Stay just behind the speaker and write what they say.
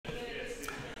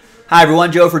Hi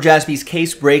everyone, Joe for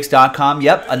JaspysCaseBreaks.com.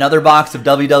 Yep, another box of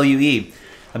WWE.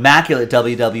 Immaculate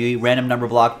WWE, random number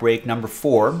block break number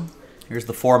 4. Here's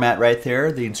the format right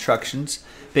there, the instructions.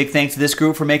 Big thanks to this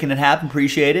group for making it happen,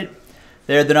 appreciate it.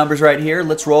 There are the numbers right here.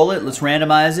 Let's roll it, let's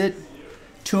randomize it.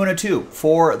 2 and a 2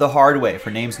 for the hard way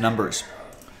for names numbers.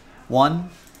 1,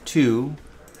 2,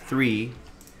 3,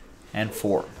 and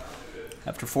 4.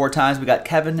 After 4 times, we got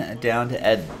Kevin down to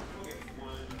Ed.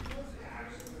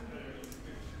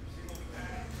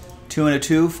 2 and a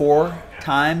 2, 4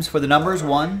 times for the numbers.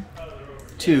 1,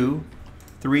 2,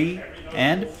 3,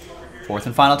 and 4th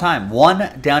and final time.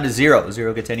 1 down to 0.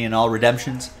 0 gets any and all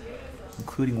redemptions,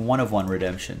 including 1 of 1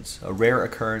 redemptions. A rare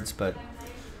occurrence, but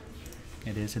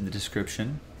it is in the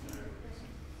description.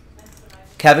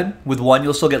 Kevin with 1,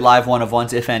 you'll still get live 1 of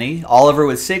 1s, if any. Oliver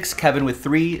with 6, Kevin with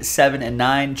 3, 7, and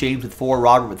 9. James with 4,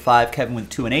 Robert with 5, Kevin with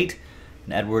 2 and 8,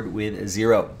 and Edward with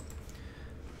 0.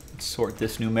 Let's sort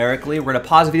this numerically. We're going to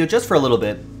pause the video just for a little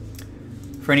bit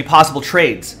for any possible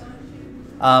trades.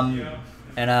 Yeah,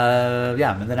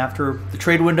 and then after the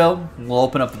trade window, we'll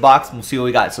open up the box and we'll see what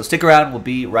we got. So stick around. We'll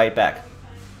be right back.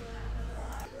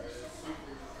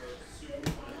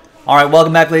 All right,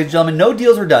 welcome back, ladies and gentlemen. No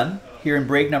deals are done here in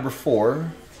break number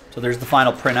 4. So there's the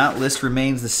final printout. List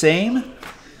remains the same.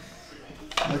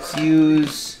 Let's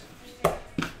use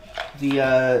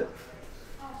the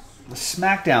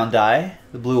SmackDown die,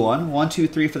 the blue one. 1, 2,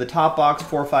 3 for the top box,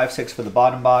 4, 5, 6 for the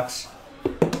bottom box.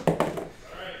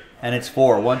 And it's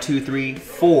 4. 1, 2, 3,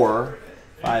 4,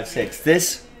 5, 6.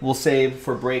 This we'll save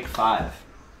for break 5.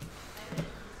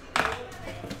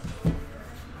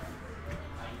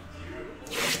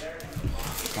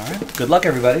 All right. Good luck,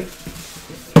 everybody.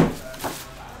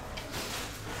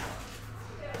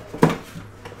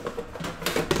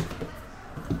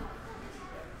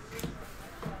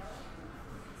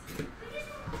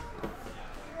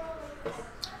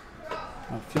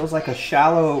 Feels like a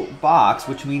shallow box,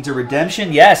 which means a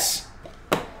redemption. Yes.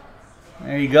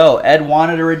 There you go. Ed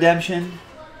wanted a redemption.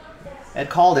 Ed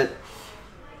called it.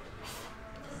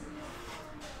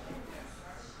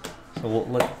 So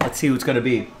let's see who it's going to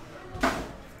be. All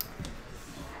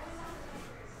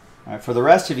right, for the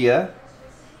rest of you,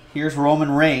 here's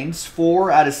Roman Reigns,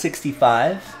 4 out of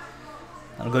 65.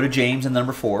 That'll go to James and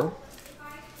number 4.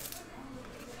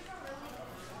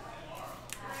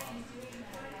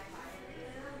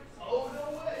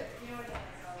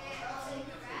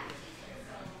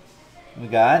 We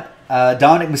got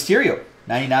Dominic Mysterio,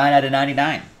 99 out of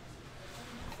 99.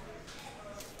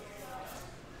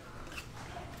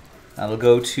 That'll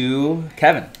go to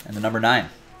Kevin and the number 9.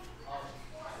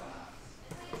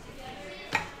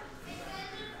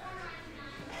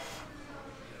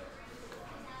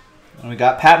 And we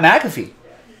got Pat McAfee,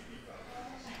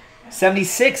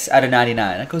 76 out of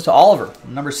 99. That goes to Oliver,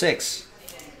 number 6.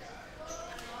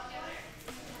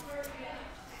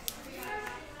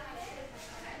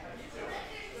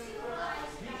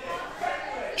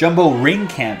 Jumbo ring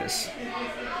canvas.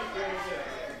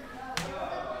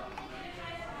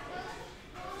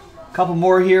 A couple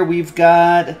more here. We've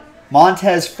got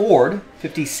Montez Ford,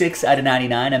 56 out of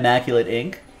 99, Immaculate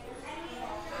ink.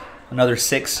 Another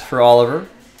 6 for Oliver.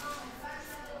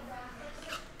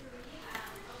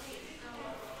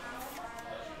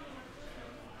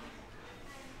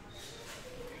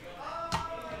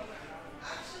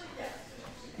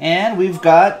 And we've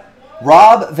got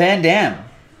Rob Van Dam.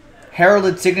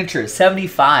 Heralded signature,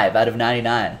 75 out of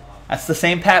 99. That's the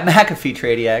same Pat McAfee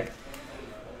Tradiac.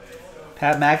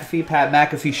 Pat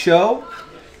McAfee Show,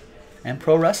 and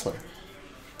Pro Wrestler.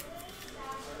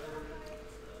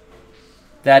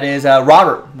 That is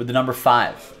Robert with the number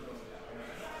 5.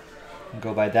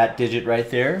 Go by that digit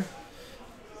right there.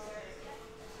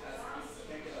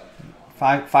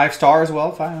 5 stars as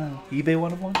well. 5 eBay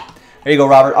 1 of 1. There you go,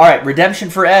 Robert. All right, redemption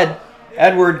for Ed.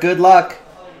 Edward, good luck.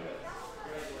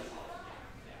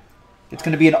 It's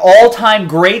going to be an all-time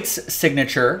greats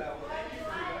signature.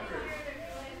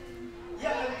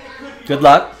 Good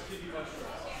luck.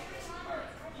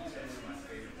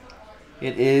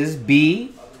 It is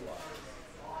B.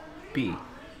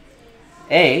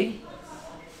 A.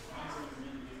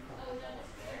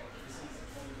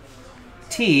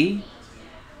 T.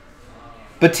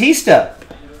 Batista.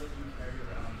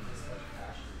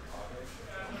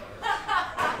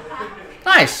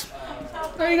 Nice.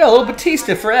 There you go, a little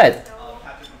Batista for Ed.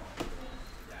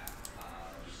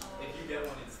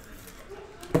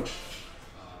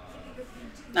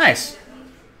 Nice.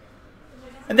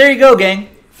 And there you go, gang.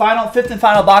 5th and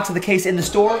final box of the case in the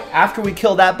store. After we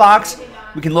kill that box,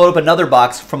 we can load up another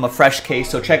box from a fresh case.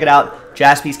 So check it out,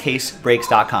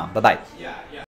 JaspysCaseBreaks.com. Bye-bye.